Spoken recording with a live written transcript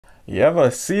You ever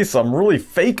see some really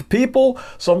fake people?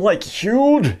 Some like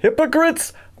huge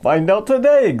hypocrites? Find out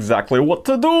today exactly what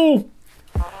to do.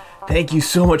 Thank you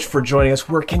so much for joining us.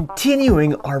 We're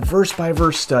continuing our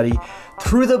verse-by-verse study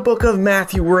through the book of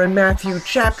Matthew. We're in Matthew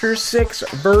chapter 6,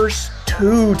 verse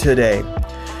 2 today,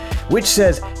 which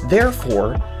says,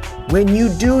 "Therefore, when you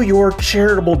do your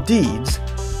charitable deeds,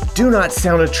 do not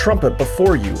sound a trumpet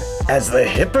before you, as the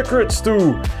hypocrites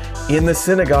do in the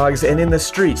synagogues and in the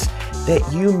streets, that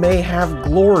you may have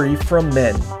glory from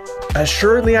men.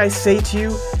 Assuredly, I say to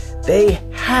you, they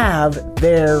have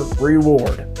their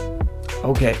reward."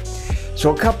 Okay,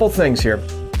 so a couple things here.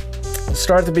 Let's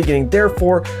start at the beginning.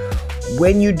 Therefore,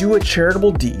 when you do a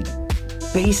charitable deed,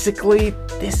 basically,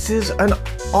 this is an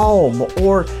alm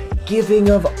or giving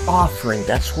of offering.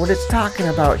 That's what it's talking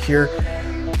about here.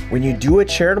 When you do a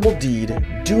charitable deed,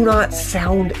 do not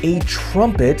sound a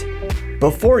trumpet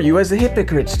before you as the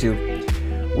hypocrites do.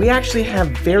 We actually have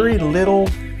very little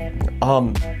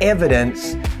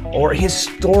evidence or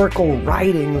historical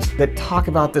writings that talk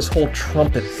about this whole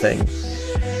trumpet thing.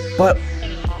 But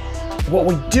what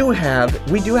we do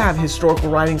have historical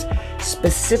writings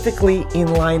specifically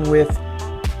in line with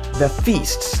the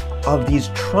feasts of these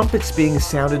trumpets being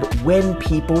sounded when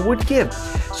people would give.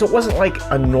 So it wasn't like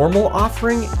a normal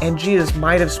offering, and Jesus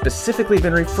might have specifically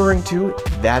been referring to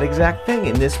that exact thing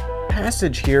in this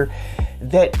passage here,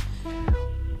 that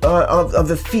of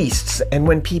the feasts, and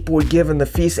when people would give in the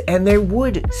feast, and they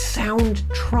would sound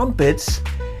trumpets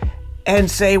and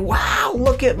say, "Wow,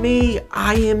 look at me,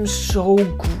 I am so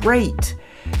great."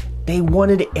 They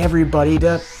wanted everybody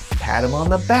to pat them on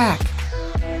the back.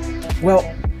 Well,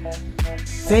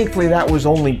 thankfully that was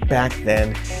only back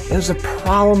then. It was a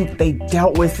problem they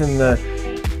dealt with in the,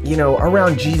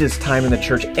 around Jesus' time in the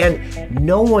church, and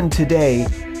no one today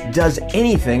does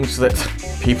anything so that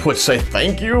people would say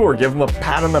thank you or give them a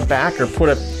pat on the back or put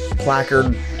a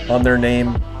placard on their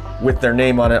name with their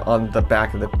name on it on the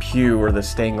back of the pew or the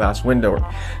stained glass window.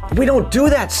 We don't do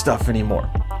that stuff anymore,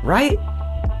 right?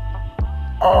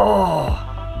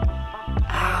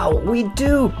 We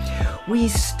do. We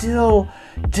still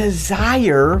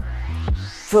desire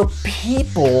for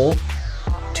people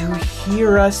to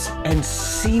hear us and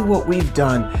see what we've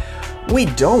done. We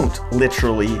don't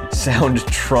literally sound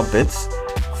trumpets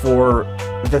for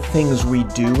the things we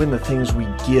do and the things we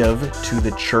give to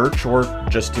the church or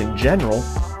just in general,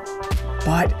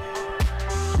 but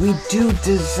we do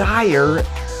desire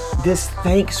this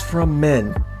thanks from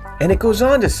men. And it goes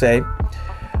on to say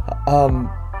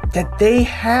that they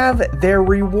have their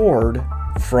reward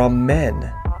from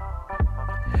men.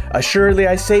 Assuredly,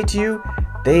 I say to you,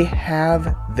 they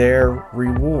have their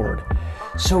reward.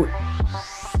 So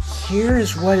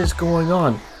here's what is going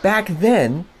on. Back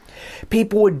then,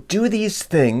 people would do these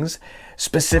things,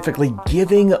 specifically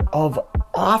giving of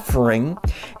offering,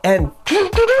 and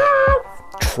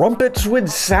trumpets would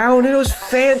sound, and it was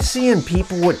fancy, and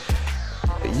people would,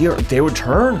 they would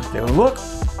turn, they would look,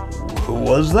 who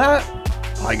was that?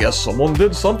 I guess someone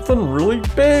did something really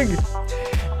big.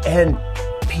 And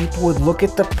people would look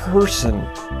at the person.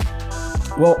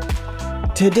 Well,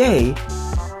 today,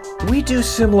 we do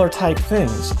similar type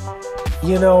things.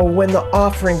 When the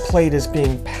offering plate is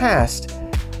being passed,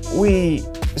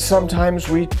 sometimes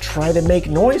we try to make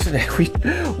noise in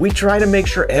it. We try to make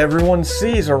sure everyone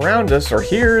sees around us or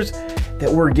hears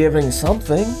that we're giving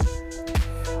something.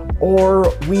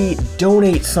 Or we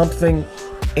donate something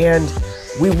and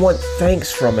we want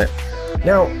thanks from it.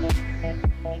 Now,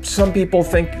 some people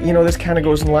think, this kind of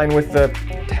goes in line with the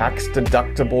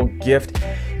tax-deductible gift.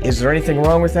 Is there anything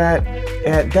wrong with that?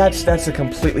 That's a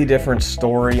completely different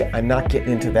story. I'm not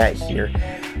getting into that here.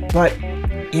 But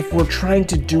if we're trying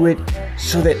to do it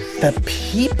so that the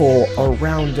people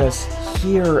around us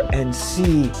hear and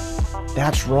see,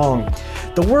 that's wrong.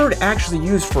 The word actually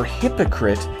used for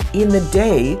hypocrite in the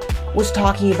day was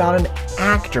talking about an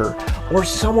actor or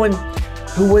someone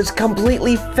who was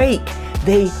completely fake.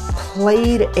 They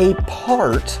played a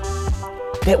part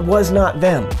that was not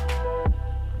them.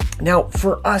 Now,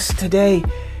 for us today,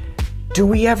 do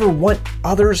we ever want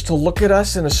others to look at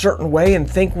us in a certain way and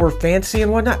think we're fancy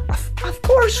and whatnot? Of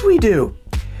course we do.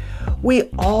 We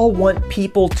all want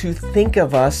people to think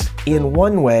of us in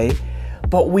one way,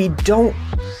 but we don't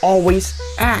always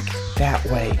act that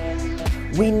way.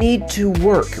 We need to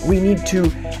work. We need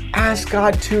to ask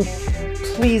God to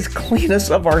please clean us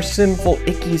of our sinful,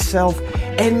 icky self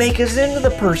and make us into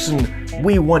the person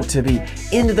we want to be,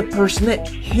 into the person that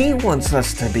He wants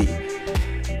us to be.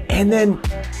 And then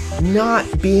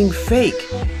not being fake.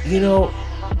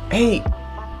 Hey,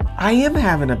 I am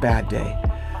having a bad day.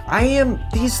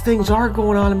 These things are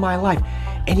going on in my life.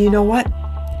 And you know what?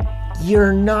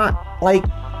 you're not like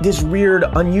this weird,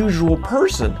 unusual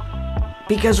person,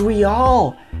 because we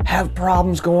all have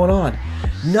problems going on.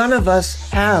 None of us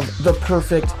have the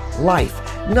perfect life.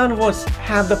 None of us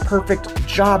have the perfect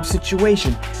job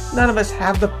situation. None of us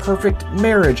have the perfect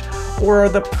marriage or are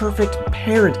the perfect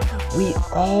parent. We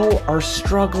all are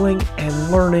struggling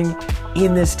and learning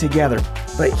in this together.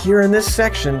 But here in this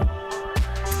section,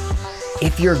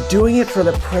 if you're doing it for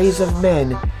the praise of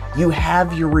men, you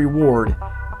have your reward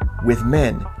with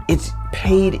men. It's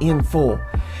paid in full.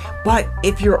 But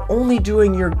if you're only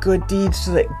doing your good deeds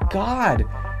so that God,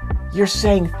 you're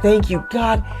saying, thank you,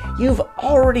 God, you've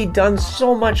already done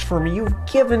so much for me. You've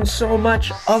given so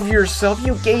much of yourself.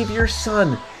 You gave your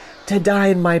son to die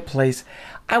in my place.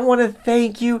 I want to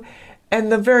thank you.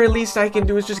 And the very least I can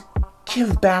do is just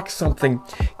give back something.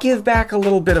 Give back a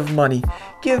little bit of money.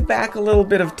 Give back a little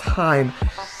bit of time.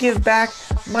 Give back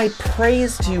my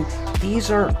praise to you. These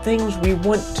are things we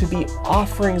want to be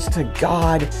offerings to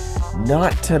God,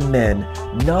 not to men,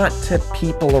 not to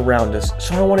people around us.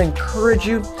 So I want to encourage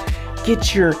you,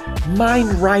 get your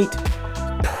mind right.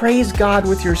 Praise God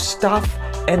with your stuff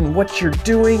and what you're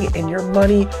doing and your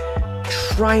money.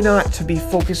 Try not to be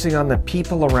focusing on the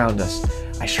people around us.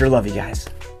 I sure love you guys.